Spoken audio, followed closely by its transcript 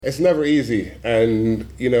It's never easy. And,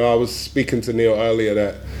 I was speaking to Neil earlier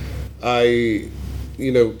that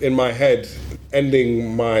in my head,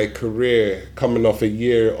 ending my career coming off a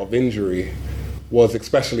year of injury was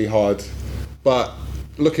especially hard. But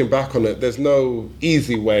looking back on it, there's no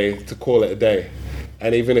easy way to call it a day.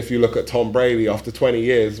 And even if you look at Tom Brady after 20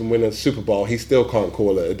 years and winning a Super Bowl, he still can't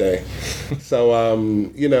call it a day. So,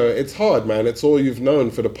 it's hard, man. It's all you've known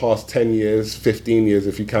for the past 10 years, 15 years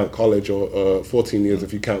if you count college, or 14 years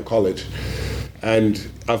if you count college. And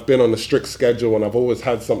I've been on a strict schedule and I've always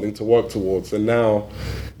had something to work towards. And now,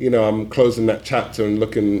 I'm closing that chapter and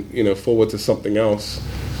looking, forward to something else.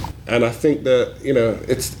 And I think that,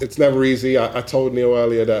 it's never easy. I told Neil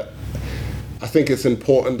earlier that I think it's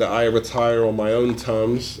important that I retire on my own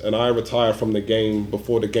terms and I retire from the game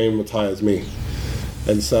before the game retires me.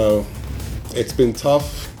 And so it's been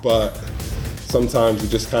tough, but sometimes you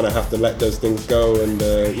just kind of have to let those things go and,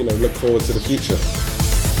 look forward to the future.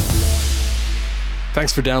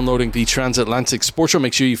 Thanks for downloading the Transatlantic Sports Show.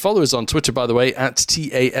 Make sure you follow us on Twitter, by the way, at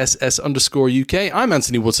TASS_UK. I'm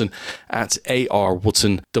Anthony Wootton at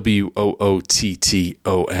ARWootton, WOOTTON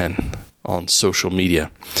on social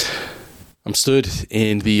media. I'm stood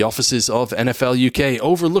in the offices of NFL UK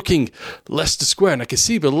overlooking Leicester Square, and I can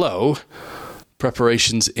see below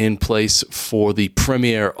preparations in place for the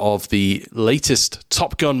premiere of the latest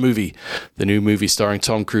Top Gun movie, the new movie starring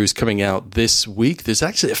Tom Cruise coming out this week. There's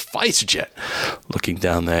actually a fighter jet looking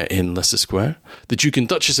down there in Leicester Square. The Duke and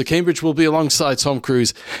Duchess of Cambridge will be alongside Tom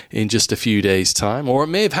Cruise in just a few days' time, or it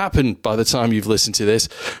may have happened by the time you've listened to this,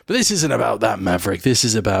 but this isn't about that Maverick. This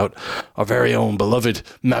is about our very own beloved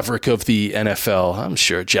Maverick of the NFL. I'm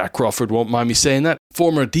sure Jack Crawford won't mind me saying that.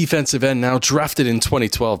 Former defensive end, now drafted in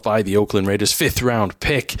 2012 by the Oakland Raiders, 5th round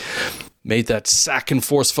pick. Made that sack and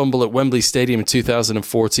force fumble at Wembley Stadium in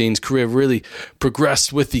 2014. His career really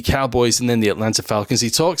progressed with the Cowboys and then the Atlanta Falcons. He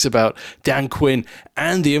talks about Dan Quinn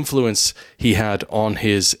and the influence he had on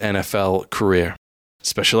his NFL career.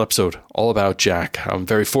 Special episode all about Jack. I'm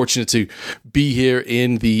very fortunate to be here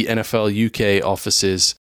in the NFL UK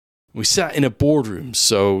offices. We sat in a boardroom,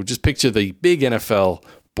 so just picture the big NFL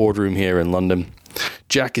boardroom here in London.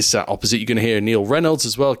 Jack is sat opposite. You're going to hear Neil Reynolds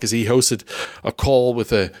as well because he hosted a call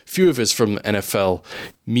with a few of us from NFL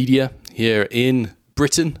media here in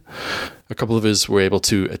Britain. A couple of us were able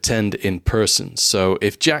to attend in person. So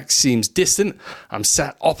if Jack seems distant, I'm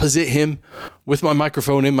sat opposite him with my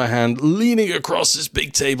microphone in my hand, leaning across this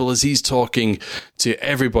big table as he's talking to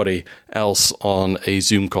everybody else on a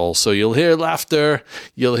Zoom call. So you'll hear laughter.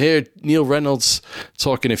 You'll hear Neil Reynolds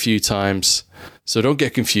talking a few times. So don't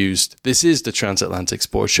get confused. This is the Transatlantic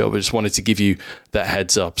Sports Show, but I just wanted to give you that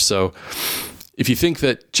heads up. So if you think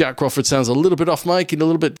that Jack Crawford sounds a little bit off mic and a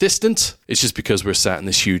little bit distant, it's just because we're sat in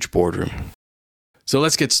this huge boardroom. So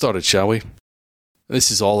let's get started, shall we?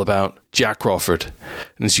 This is all about Jack Crawford.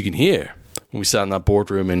 And as you can hear, when we sat in that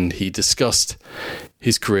boardroom and he discussed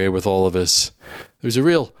his career with all of us, there was a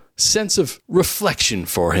real sense of reflection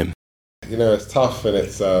for him. It's tough and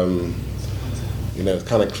it's it's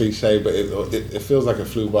kind of cliche, but it feels like it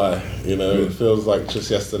flew by. It feels like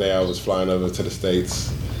just yesterday I was flying over to the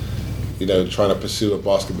States, trying to pursue a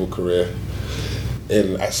basketball career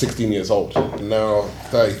at 16 years old. Now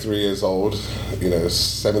 33 years old,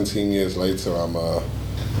 17 years later,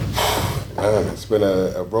 it's been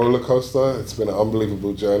a roller coaster. It's been an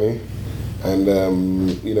unbelievable journey. And,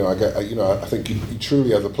 I think you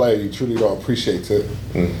truly, as a player, you truly don't appreciate it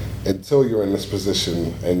until you're in this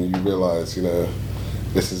position and you realize,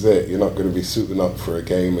 this is it. You're not going to be suiting up for a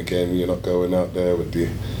game again. You're not going out there with the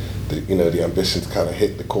ambition to kind of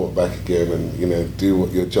hit the quarterback again and, do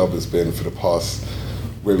what your job has been for the past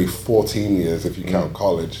really 14 years if you count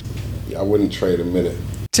college. I wouldn't trade a minute.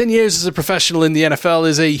 10 years as a professional in the NFL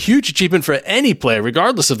is a huge achievement for any player,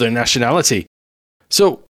 regardless of their nationality.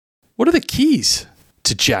 So, what are the keys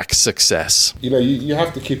to Jack's success? You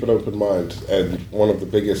have to keep an open mind, and one of the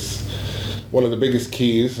biggest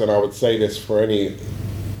keys, and I would say this for any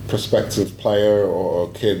prospective player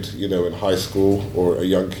or kid, in high school, or a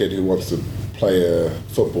young kid who wants to play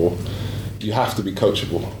football, you have to be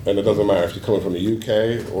coachable. And it doesn't matter if you're coming from the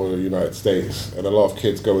UK or the United States. And a lot of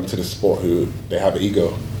kids go into the sport who they have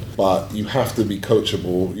ego, but you have to be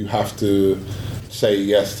coachable. You have to say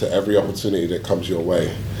yes to every opportunity that comes your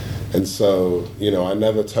way. And so, I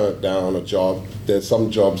never turned down a job. There's some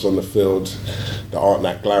jobs on the field that aren't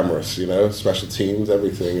that glamorous, special teams,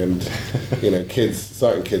 everything. And,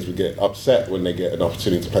 certain kids would get upset when they get an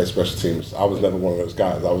opportunity to play special teams. I was never one of those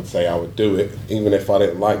guys. I would say I would do it. Even if I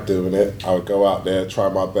didn't like doing it, I would go out there, try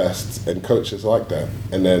my best, and coaches like that.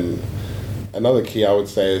 And then another key I would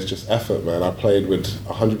say is just effort, man. I played with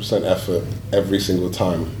 100% effort every single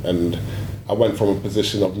time, and I went from a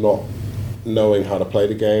position of not knowing how to play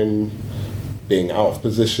the game, being out of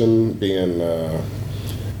position, being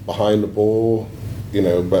behind the ball,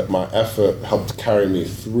 but my effort helped carry me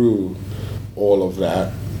through all of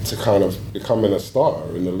that to kind of becoming a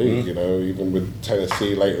starter in the league, even with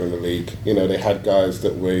Tennessee later in the league. They had guys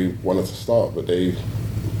that we wanted to start, but they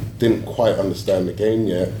didn't quite understand the game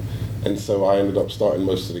yet. And so I ended up starting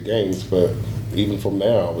most of the games, but even from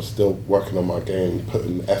there, I was still working on my game,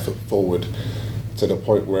 putting effort forward to the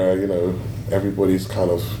point where, everybody's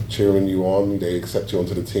kind of cheering you on, they accept you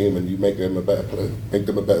onto the team, and you make them a better player, make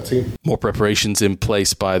them a better team. More preparations in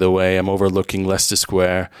place, by the way. I'm overlooking Leicester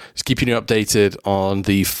Square. Just keeping you updated on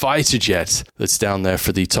the fighter jet that's down there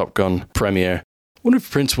for the Top Gun premiere. I wonder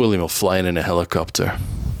if Prince William will fly in a helicopter.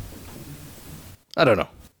 I don't know.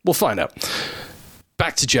 We'll find out.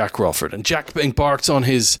 Back to Jack Crawford, and Jack embarked on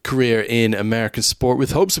his career in American sport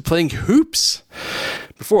with hopes of playing hoops.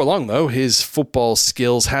 Before long, though, his football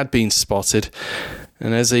skills had been spotted,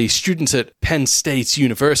 and as a student at Penn State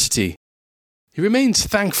University, he remains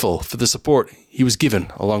thankful for the support he was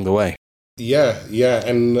given along the way. Yeah,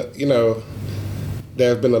 and there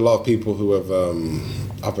have been a lot of people who have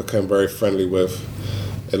I've become very friendly with.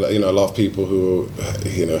 A lot of people who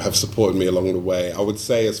have supported me along the way. I would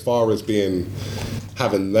say, as far as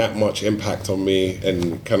having that much impact on me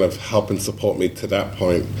and kind of helping support me to that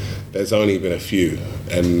point, there's only been a few,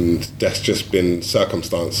 and that's just been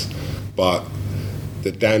circumstance. But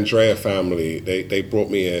the D'Andrea family, they brought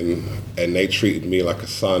me in and they treated me like a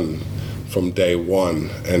son from day one.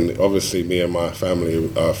 And obviously me and my family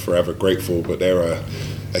are forever grateful, but they're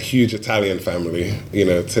a huge Italian family,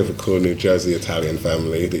 typical New Jersey Italian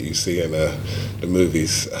family that you see in the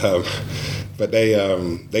movies. But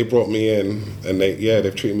they brought me in, and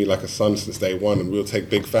they've treated me like a son since day one. And we'll take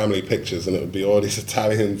big family pictures, and it would be all these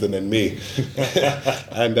Italians and then me.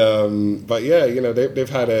 And they've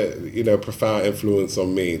had a profound influence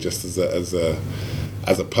on me just as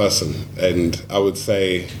a person. And I would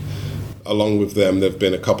say, along with them, there've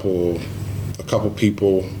been a couple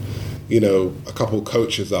people. A couple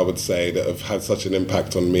coaches, I would say, that have had such an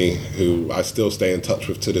impact on me, who I still stay in touch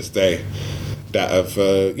with to this day, that have,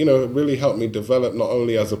 really helped me develop not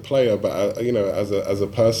only as a player, but, as a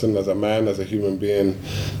person, as a man, as a human being,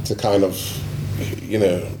 to kind of,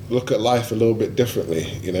 look at life a little bit differently,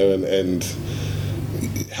 and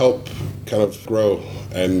help kind of grow.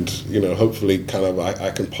 And, hopefully kind of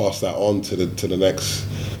I can pass that on to the next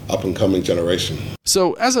up-and-coming generation.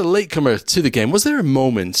 So, as a latecomer to the game, was there a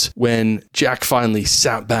moment when Jack finally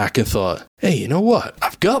sat back and thought, hey, you know what?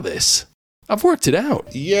 I've got this. I've worked it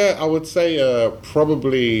out. Yeah, I would say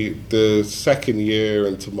probably the second year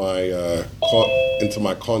into my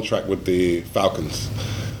contract with the Falcons.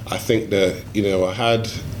 I think that,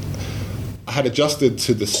 I had adjusted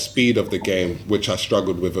to the speed of the game, which I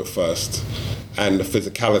struggled with at first, and the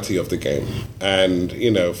physicality of the game. And,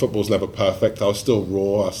 football's never perfect. I was still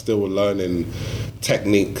raw. I was still learning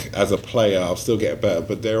technique as a player. I'll still get better.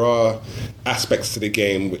 But there are aspects to the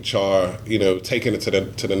game which are, taking it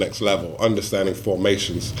to the next level, understanding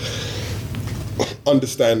formations,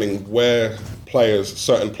 understanding where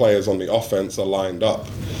certain players on the offense are lined up.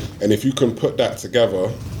 And if you can put that together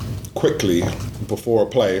quickly before a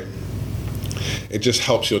play, it just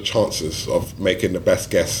helps your chances of making the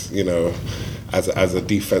best guess, as a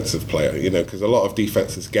defensive player, because a lot of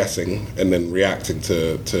defense is guessing and then reacting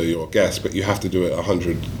to your guess, but you have to do it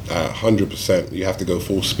 100%. You have to go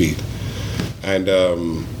full speed. And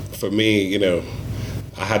for me,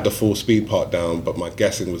 I had the full speed part down, but my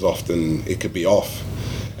guessing was often, it could be off.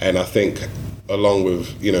 And I think along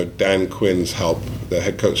with, Dan Quinn's help, the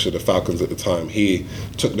head coach of the Falcons at the time, he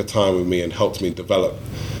took the time with me and helped me develop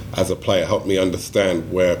as a player, helped me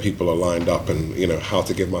understand where people are lined up and, how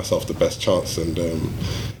to give myself the best chance. And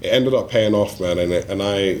it ended up paying off, man. And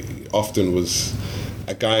I often was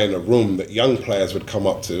a guy in a room that young players would come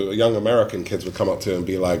up to, young American kids would come up to and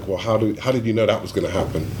be like, well, how did you know that was going to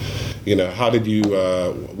happen?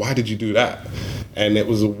 Why did you do that? And it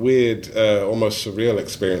was a weird, almost surreal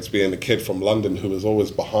experience being a kid from London who was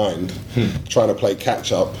always behind, trying to play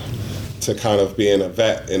catch up, to kind of being a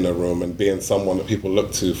vet in the room and being someone that people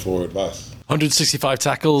look to for advice. 165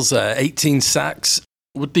 tackles, 18 sacks.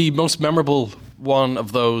 Would the most memorable one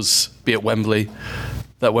of those be at Wembley?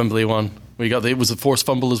 That Wembley one? It was a forced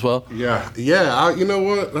fumble as well? Yeah. You know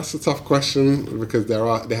what? That's a tough question because there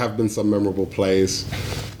have been some memorable plays.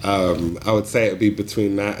 I would say it would be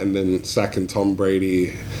between that and then sacking Tom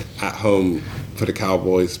Brady at home for the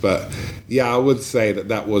Cowboys. But yeah, I would say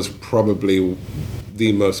that was probably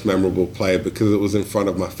the most memorable play because it was in front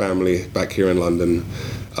of my family back here in London.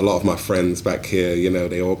 A lot of my friends back here, you know,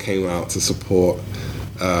 they all came out to support.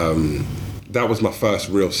 That was my first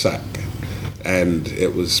real sack, and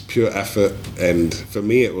it was pure effort. And for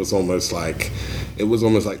me, it was almost like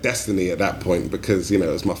destiny at that point because, you know,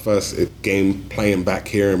 it was my first game playing back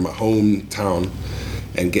here in my hometown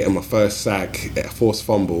and getting my first sack, a forced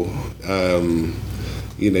fumble.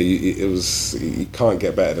 You know, you can't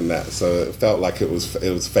get better than that. So it felt like it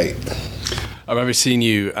was fate. I remember seeing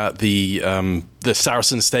you at the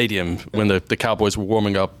Saracen Stadium when the Cowboys were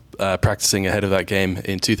warming up, practicing ahead of that game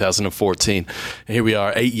in 2014. And here we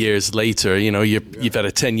are 8 years later. You know, you've had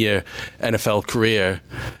a 10-year NFL career.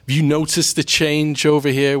 Have you noticed the change over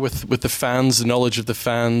here with the fans, the knowledge of the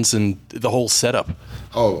fans, and the whole setup?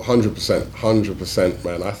 Oh, 100%,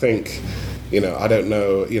 man. I think, you know, I don't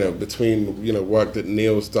know, you know, between, you know, work that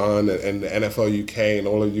Neil's done and the NFL UK and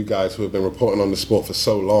all of you guys who have been reporting on the sport for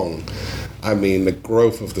so long, I mean, the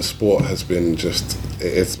growth of the sport has been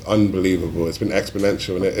it's unbelievable. It's been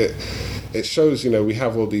exponential, and it shows, you know, we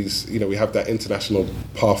have all these, you know, we have that international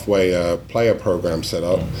pathway player program set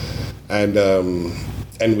up,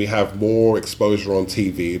 and we have more exposure on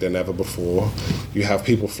TV than ever before. You have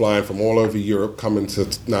people flying from all over Europe coming to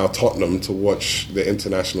now Tottenham to watch the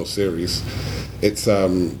international series. It's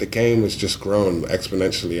the game has just grown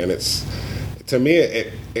exponentially, and it's, to me,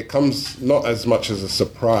 it comes not as much as a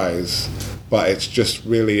surprise, but it's just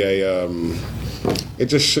really it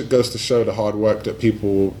just goes to show the hard work that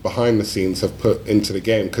people behind the scenes have put into the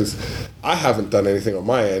game, because I haven't done anything on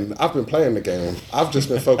my end. I've been playing the game. I've just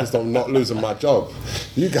been focused on not losing my job.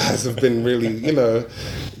 You guys have been really, you know,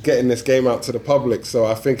 getting this game out to the public. So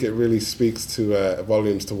I think it really speaks to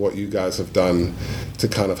volumes to what you guys have done to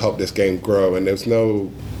kind of help this game grow. And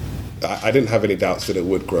I didn't have any doubts that it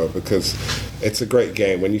would grow, because it's a great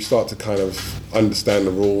game. When you start to kind of understand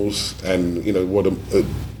the rules, and, you know,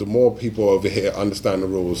 the more people over here understand the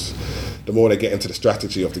rules, the more they get into the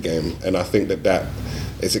strategy of the game. And I think that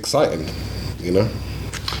is exciting, you know.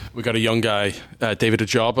 We got a young guy, David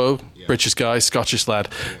Ojabo, British guy, Scottish lad,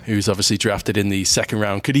 who's obviously drafted in the second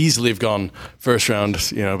round. Could easily have gone first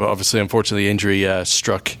round, you know, but obviously, unfortunately, injury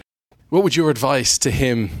struck. What would your advice to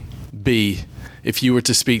him be if you were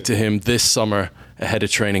to speak to him this summer ahead of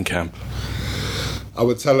training camp? I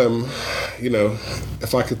would tell him, you know,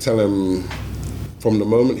 if I could tell him from the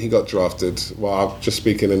moment he got drafted, well, I'm just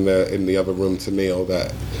speaking in the other room to Neil,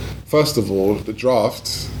 that first of all, the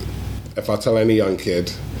draft, if I tell any young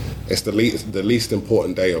kid, it's the least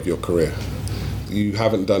important day of your career. You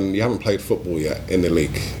haven't played football yet in the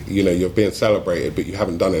league. You know, you're being celebrated, but you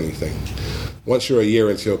haven't done anything. Once you're a year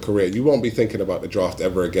into your career, you won't be thinking about the draft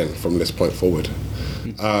ever again from this point forward.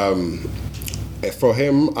 For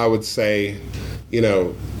him, I would say, you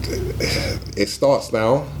know, it starts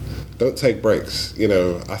now. Don't take breaks. You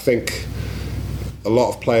know, I think a lot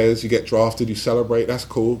of players, you get drafted, you celebrate, that's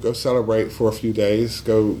cool. Go celebrate for a few days.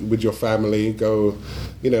 Go with your family. Go,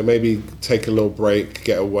 you know, maybe take a little break,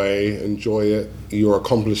 get away, enjoy it, your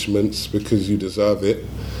accomplishments, because you deserve it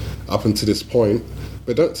up until this point.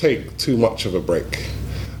 But don't take too much of a break.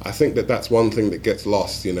 I think that's one thing that gets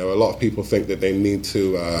lost. You know, a lot of people think that they need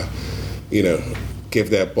to, you know, give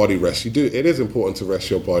their body rest. It is important to rest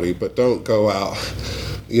your body, but don't go out,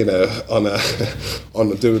 you know,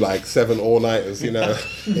 do like 7 all-nighters, you know,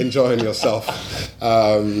 enjoying yourself.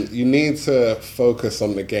 You need to focus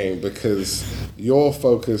on the game, because your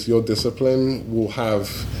focus, your discipline will have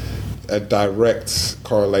a direct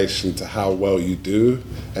correlation to how well you do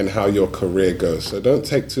and how your career goes. So don't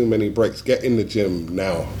take too many breaks. Get in the gym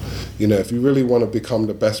now. You know, if you really want to become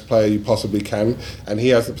the best player you possibly can, and he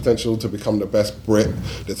has the potential to become the best Brit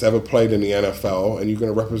that's ever played in the NFL, and you're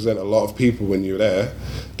going to represent a lot of people when you're there,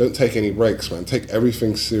 don't take any breaks, man. Take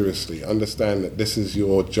everything seriously. Understand that this is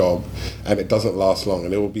your job, and it doesn't last long,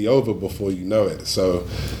 and it will be over before you know it. So,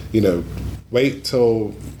 you know, wait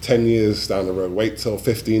till 10 years down the road, wait till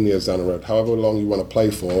 15 years down the road, however long you want to play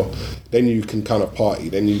for, then you can kind of party,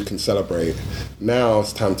 then you can celebrate. Now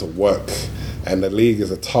it's time to work. And the league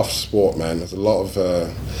is a tough sport, man. There's a lot of,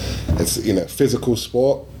 it's, you know, physical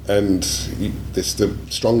sport, and it's the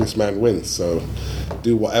strongest man wins. So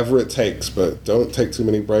do whatever it takes, but don't take too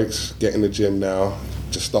many breaks. Get in the gym now.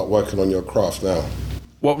 Just start working on your craft now.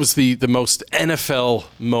 What was the most NFL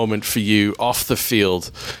moment for you off the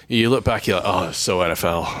field? You look back, you're like, oh, it's so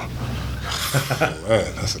NFL. Oh,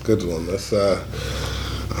 man, that's a good one. That's,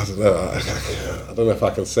 I don't know. I don't know if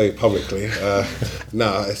I can say publicly.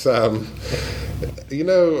 No, it's, you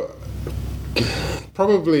know,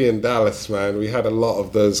 Probably in Dallas, man. We had a lot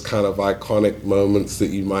of those kind of iconic moments that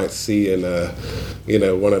you might see in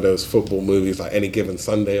one of those football movies like Any Given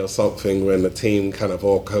Sunday or something, when the team kind of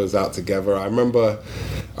all goes out together. I remember,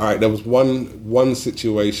 there was one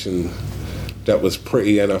situation that was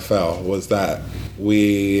pretty NFL, was that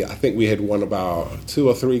I think we had won about 2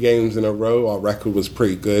 or 3 games in a row. Our record was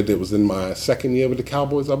pretty good. It was in my second year with the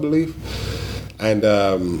Cowboys, I believe. And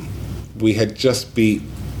we had just beat,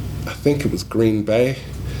 I think it was Green Bay,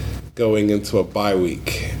 going into a bye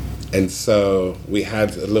week. And so we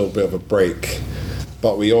had a little bit of a break.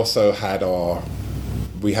 But we also had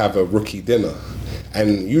we have a rookie dinner.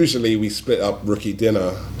 And usually we split up rookie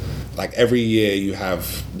dinner. Like every year you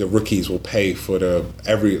have, the rookies will pay for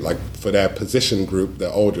for their position group, the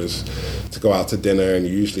olders, to go out to dinner, and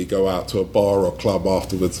you usually go out to a bar or club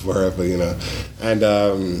afterwards, wherever, And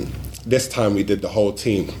this time we did the whole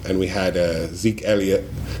team, and we had Zeke Elliott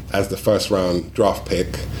as the first round draft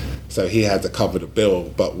pick. So he had to cover the bill,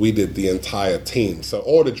 but we did the entire team. So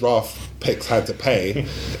all the draft picks had to pay,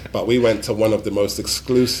 but we went to one of the most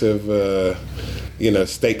exclusive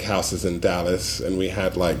steakhouses in Dallas, and we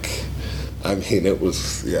had it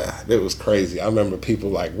was crazy. I remember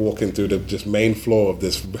people walking through the just main floor of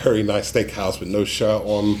this very nice steakhouse with no shirt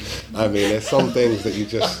on. There's some things that you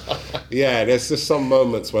just, there's just some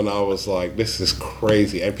moments when I was like, this is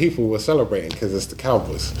crazy. And people were celebrating because it's the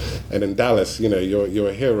Cowboys. And in Dallas, you're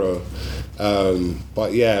a hero.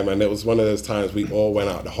 But yeah, man, it was one of those times we all went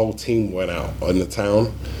out, the whole team went out in the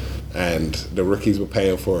town, and the rookies were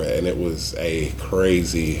paying for it, and it was a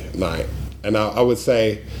crazy night. And I would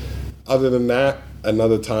say, other than that,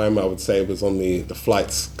 another time I would say was on the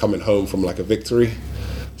flights coming home from a victory.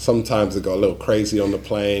 Sometimes it got a little crazy on the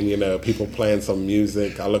plane, people playing some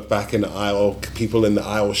music. I look back in the aisle, people in the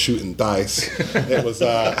aisle shooting dice. It was,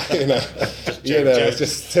 it's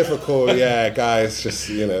just typical, guys just,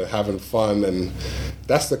 having fun. And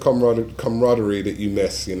that's the camaraderie that you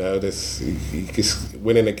miss, this you just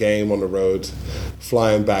winning a game on the road,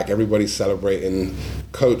 flying back, everybody's celebrating,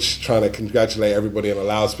 coach trying to congratulate everybody on a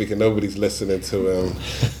loudspeaker, nobody's listening to him.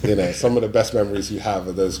 Some of the best memories you have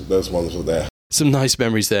of those ones were there. Some nice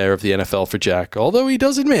memories there of the NFL for Jack, although he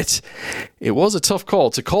does admit it was a tough call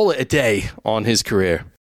to call it a day on his career.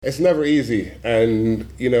 It's never easy. And,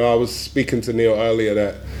 I was speaking to Neil earlier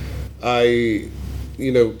that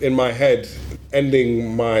in my head,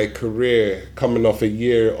 ending my career coming off a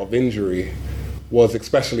year of injury was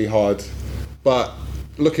especially hard. But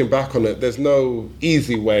looking back on it, there's no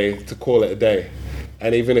easy way to call it a day.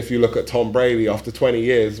 And even if you look at Tom Brady, after 20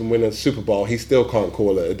 years and winning a Super Bowl, he still can't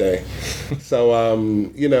call it a day. So,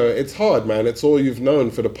 it's hard, man. It's all you've known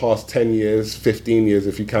for the past 10 years, 15 years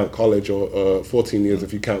if you count college, or 14 years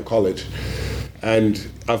if you count college. And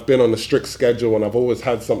I've been on a strict schedule, and I've always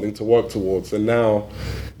had something to work towards. And now,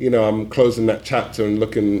 I'm closing that chapter and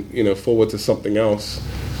looking, forward to something else.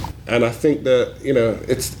 And I think that,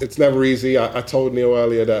 it's never easy. I told Neil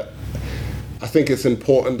earlier that I think it's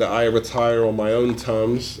important that I retire on my own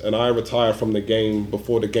terms, and I retire from the game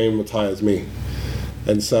before the game retires me.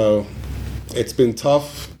 And so it's been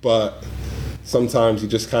tough, but sometimes you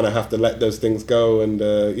just kind of have to let those things go and,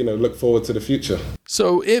 look forward to the future.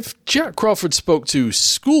 So if Jack Crawford spoke to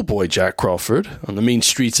schoolboy Jack Crawford on the mean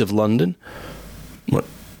streets of London,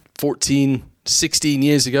 14, 16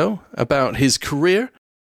 years ago, about his career,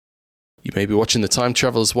 you may be watching The Time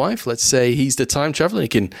Traveler's Wife. Let's say he's the time traveler. He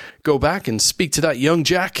can go back and speak to that young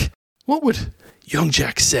Jack. What would young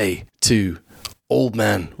Jack say to old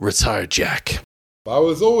man, retired Jack? I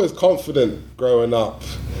was always confident growing up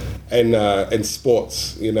in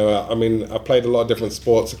sports. I played a lot of different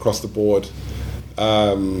sports across the board.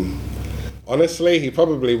 Honestly, he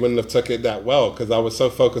probably wouldn't have took it that well because I was so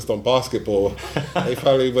focused on basketball. He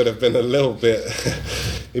probably would have been a little bit.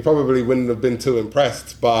 He probably wouldn't have been too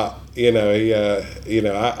impressed. But I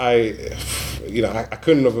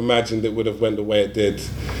couldn't have imagined it would have went the way it did.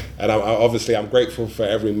 And I'm grateful for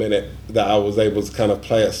every minute that I was able to kind of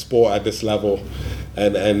play a sport at this level,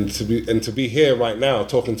 and to be here right now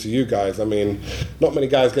talking to you guys. Not many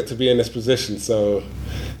guys get to be in this position, so.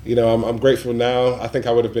 I'm grateful now. I think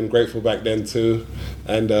I would have been grateful back then too.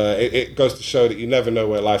 And it goes to show that you never know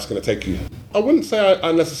where life's going to take you. I wouldn't say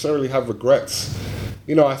I necessarily have regrets.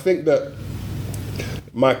 I think that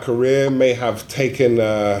my career may have taken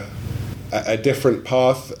a different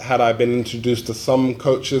path had I been introduced to some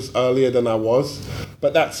coaches earlier than I was.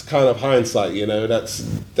 But that's kind of hindsight,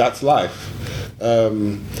 that's life.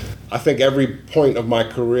 I think every point of my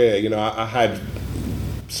career, I had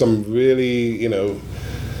some really,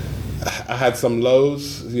 I had some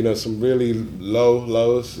lows, some really low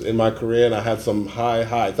lows in my career, and I had some high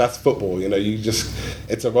highs. That's football,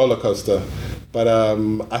 it's a roller coaster. But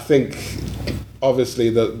I think obviously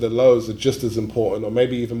the lows are just as important, or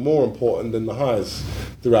maybe even more important than the highs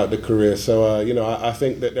throughout the career. So, I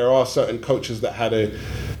think that there are certain coaches that had a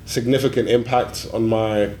significant impact on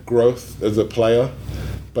my growth as a player.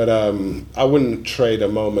 But I wouldn't trade a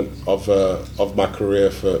moment of my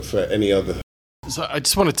career for any other. So I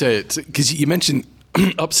just wanted to, because you mentioned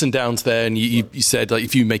ups and downs there, and you said, like,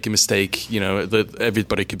 if you make a mistake, that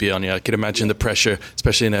everybody could be on you. I could imagine the pressure,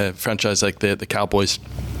 especially in a franchise like the Cowboys.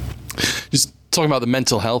 Just talking about the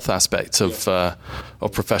mental health aspect of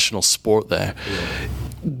professional sport there. Yeah.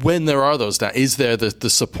 When there are those, is there the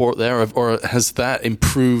support there, or has that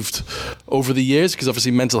improved over the years? Because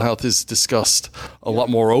obviously mental health is discussed a lot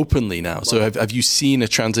more openly now. So have you seen a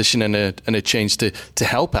transition and a change to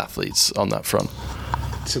help athletes on that front?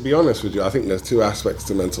 To be honest with you, I think there's two aspects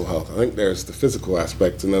to mental health. I think there's the physical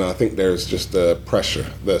aspect, and then I think there's just the pressure,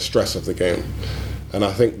 the stress of the game. And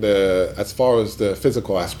I think as far as the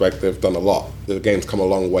physical aspect, they've done a lot. The game's come a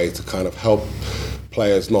long way to kind of help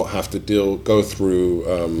players not have to go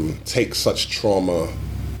through, take such trauma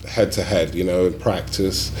head to head, in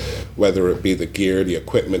practice, whether it be the gear, the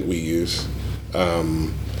equipment we use,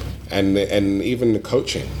 and even the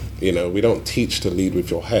coaching. We don't teach to lead with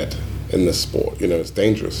your head in this sport. It's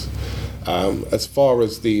dangerous. As far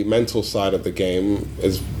as the mental side of the game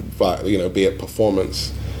is, be it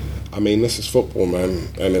performance. I mean, this is football, man,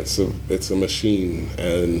 and it's a machine.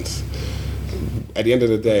 And at the end of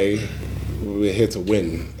the day, we're here to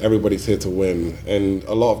win. Everybody's here to win. And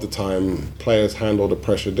a lot of the time, players handle the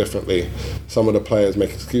pressure differently. Some of the players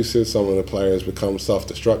make excuses. Some of the players become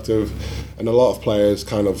self-destructive. And a lot of players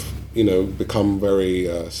kind of, become very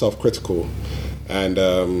self-critical. And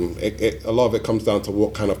a lot of it comes down to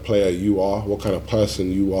what kind of player you are, what kind of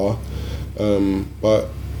person you are. But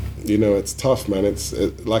it's tough, man. It's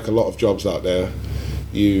like a lot of jobs out there.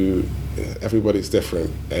 Everybody's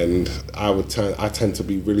different, and I tend to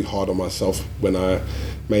be really hard on myself when I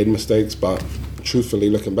made mistakes. But truthfully,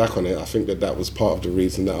 looking back on it, I think that was part of the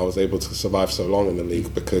reason that I was able to survive so long in the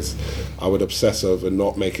league, because I would obsess over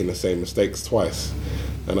not making the same mistakes twice.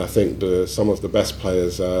 And I think some of the best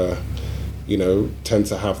players, tend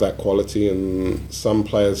to have that quality. And some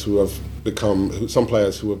players who are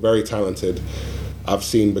very talented, I've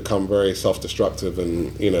seen become very self-destructive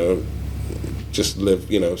and, just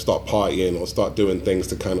start partying or start doing things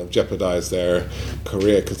to kind of jeopardize their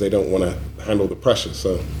career because they don't want to handle the pressure.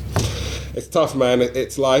 So it's tough, man.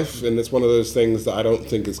 It's life, and it's one of those things that I don't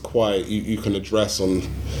think is quite you can address on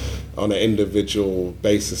an individual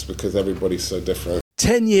basis because everybody's so different.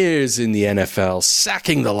 10 years in the NFL,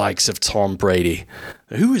 sacking the likes of Tom Brady.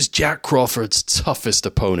 Who is Jack Crawford's toughest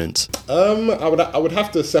opponent? I would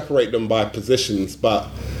have to separate them by positions, but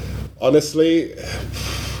honestly,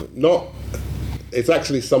 it's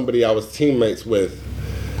actually somebody I was teammates with.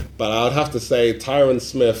 But I would have to say Tyron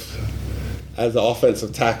Smith as an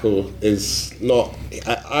offensive tackle is not.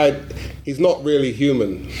 He's not really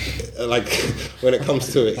human. Like when it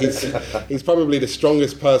comes to it, he's probably the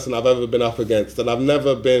strongest person I've ever been up against, and I've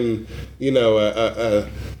never been, a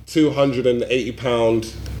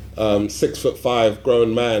 280-pound, 6'5"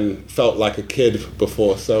 grown man felt like a kid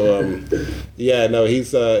before. So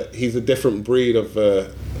he's a different breed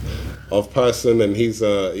of person, and he's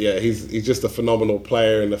just a phenomenal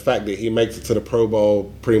player. And the fact that he makes it to the Pro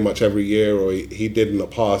Bowl pretty much every year, or he did in the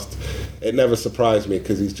past, it never surprised me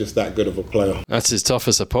because he's just that good of a player. That's his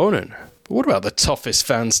toughest opponent. But what about the toughest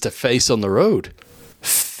fans to face on the road?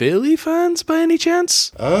 Philly fans, by any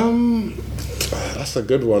chance? That's a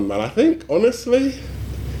good one, man. I think honestly,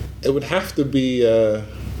 it would have to be.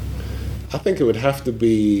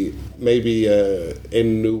 Maybe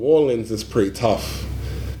in New Orleans is pretty tough.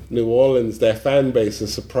 New Orleans, their fan base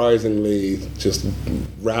is surprisingly just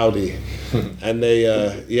rowdy, and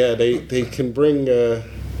they can bring.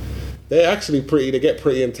 They get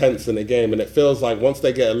pretty intense in the game, and it feels like once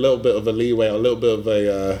they get a little bit of a leeway, a little bit of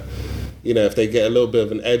a, if they get a little bit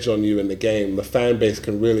of an edge on you in the game, the fan base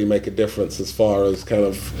can really make a difference as far as kind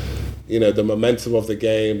of, the momentum of the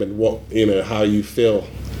game and what, how you feel,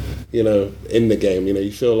 in the game.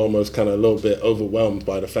 You feel almost kind of a little bit overwhelmed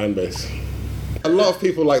by the fan base. A lot of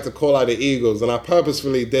people like to call out the Eagles, and I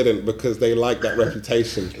purposefully didn't because they like that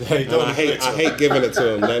reputation. And I hate giving it to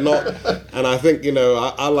them. They're not, and I think,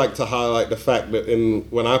 I like to highlight the fact that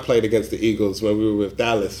when I played against the Eagles, when we were with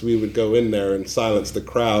Dallas, we would go in there and silence the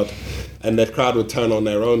crowd, and the crowd would turn on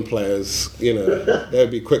their own players.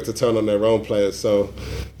 They'd be quick to turn on their own players. So,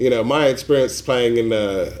 my experience playing in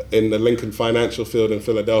the Lincoln Financial Field in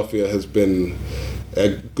Philadelphia has been a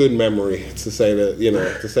good memory, to say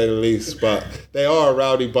the least. But they are a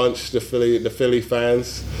rowdy bunch, the Philly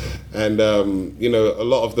fans, and a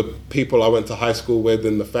lot of the people I went to high school with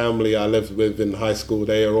and the family I lived with in high school,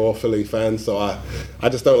 they are all Philly fans. So I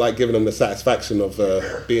just don't like giving them the satisfaction of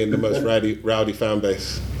being the most rowdy fan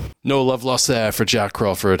base. No love lost there for Jack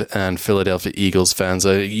Crawford and Philadelphia Eagles fans.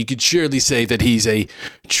 You could surely say that he's a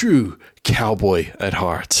true Cowboy at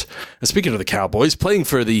heart. And speaking of the Cowboys, playing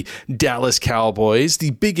for the Dallas Cowboys,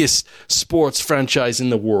 the biggest sports franchise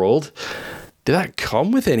in the world, did that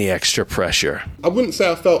come with any extra pressure? I wouldn't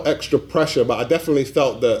say I felt extra pressure, but I definitely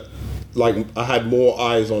felt that I had more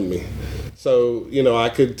eyes on me. So, I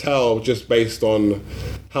could tell just based on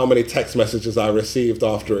how many text messages I received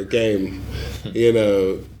after a game,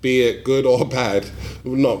 be it good or bad.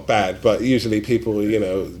 Not bad, but usually people,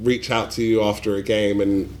 reach out to you after a game.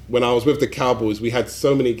 And when I was with the Cowboys, we had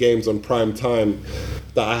so many games on prime time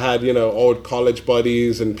that I had, old college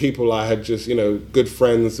buddies and people I had just, good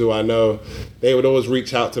friends who I know. They would always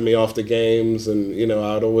reach out to me after games, and,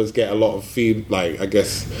 I'd always get a lot of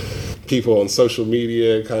people on social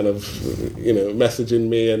media kind of, messaging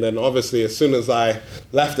me. And then obviously as soon as I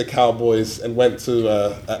left the Cowboys and went to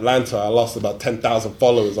Atlanta, I lost about 10,000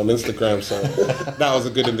 followers on Instagram. So that was a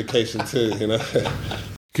good indication too,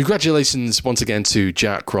 Congratulations once again to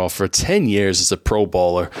Jack Crawford. 10 years as a pro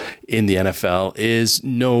bowler in the NFL is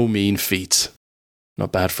no mean feat.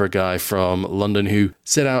 Not bad for a guy from London who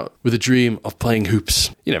set out with a dream of playing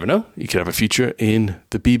hoops. You never know, you could have a future in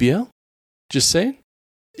the BBL. Just saying.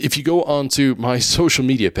 If you go onto my social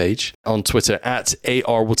media page on Twitter at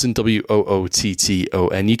ARWootton,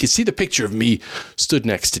 WOOTTON, you can see the picture of me stood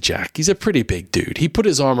next to Jack. He's a pretty big dude. He put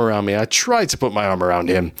his arm around me. I tried to put my arm around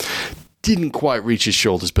him. Didn't quite reach his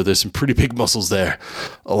shoulders, but there's some pretty big muscles there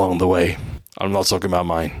along the way. I'm not talking about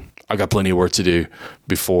mine. I got plenty of work to do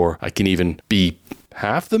before I can even be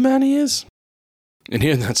half the man he is. And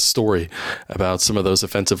hearing that story about some of those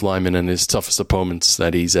offensive linemen and his toughest opponents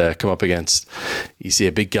that he's come up against, you see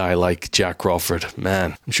a big guy like Jack Crawford.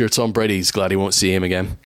 Man, I'm sure Tom Brady's glad he won't see him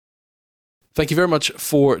again. Thank you very much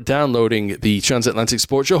for downloading the Transatlantic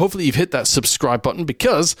Sports Show. Hopefully you've hit that subscribe button,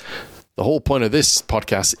 because the whole point of this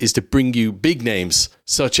podcast is to bring you big names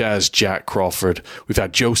such as Jack Crawford. We've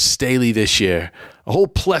had Joe Staley this year. A whole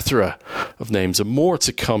plethora of names, and more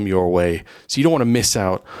to come your way. So you don't want to miss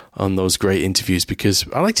out on those great interviews, because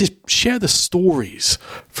I like to share the stories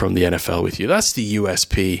from the NFL with you. That's the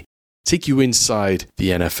USP. Take you inside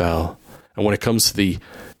the NFL. And when it comes to the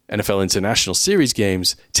NFL International Series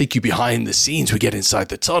games, take you behind the scenes. We get inside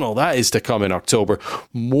the tunnel. That is to come in October.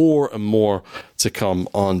 More and more to come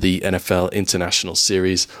on the NFL International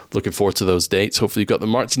Series. Looking forward to those dates. Hopefully you've got them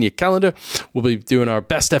marked in your calendar. We'll be doing our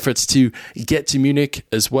best efforts to get to Munich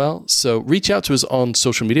as well. So reach out to us on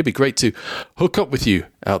social media. It'd be great to hook up with you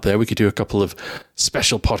out there. We could do a couple of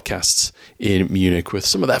special podcasts in Munich with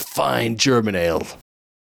some of that fine German ale.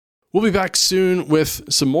 We'll be back soon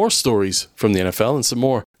with some more stories from the NFL and some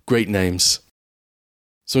more great names.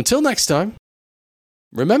 So until next time,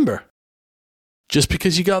 remember, just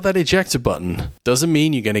because you got that ejector button doesn't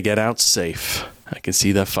mean you're going to get out safe. I can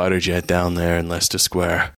see that fighter jet down there in Leicester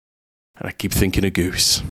Square, and I keep thinking of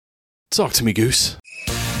Goose. Talk to me, Goose.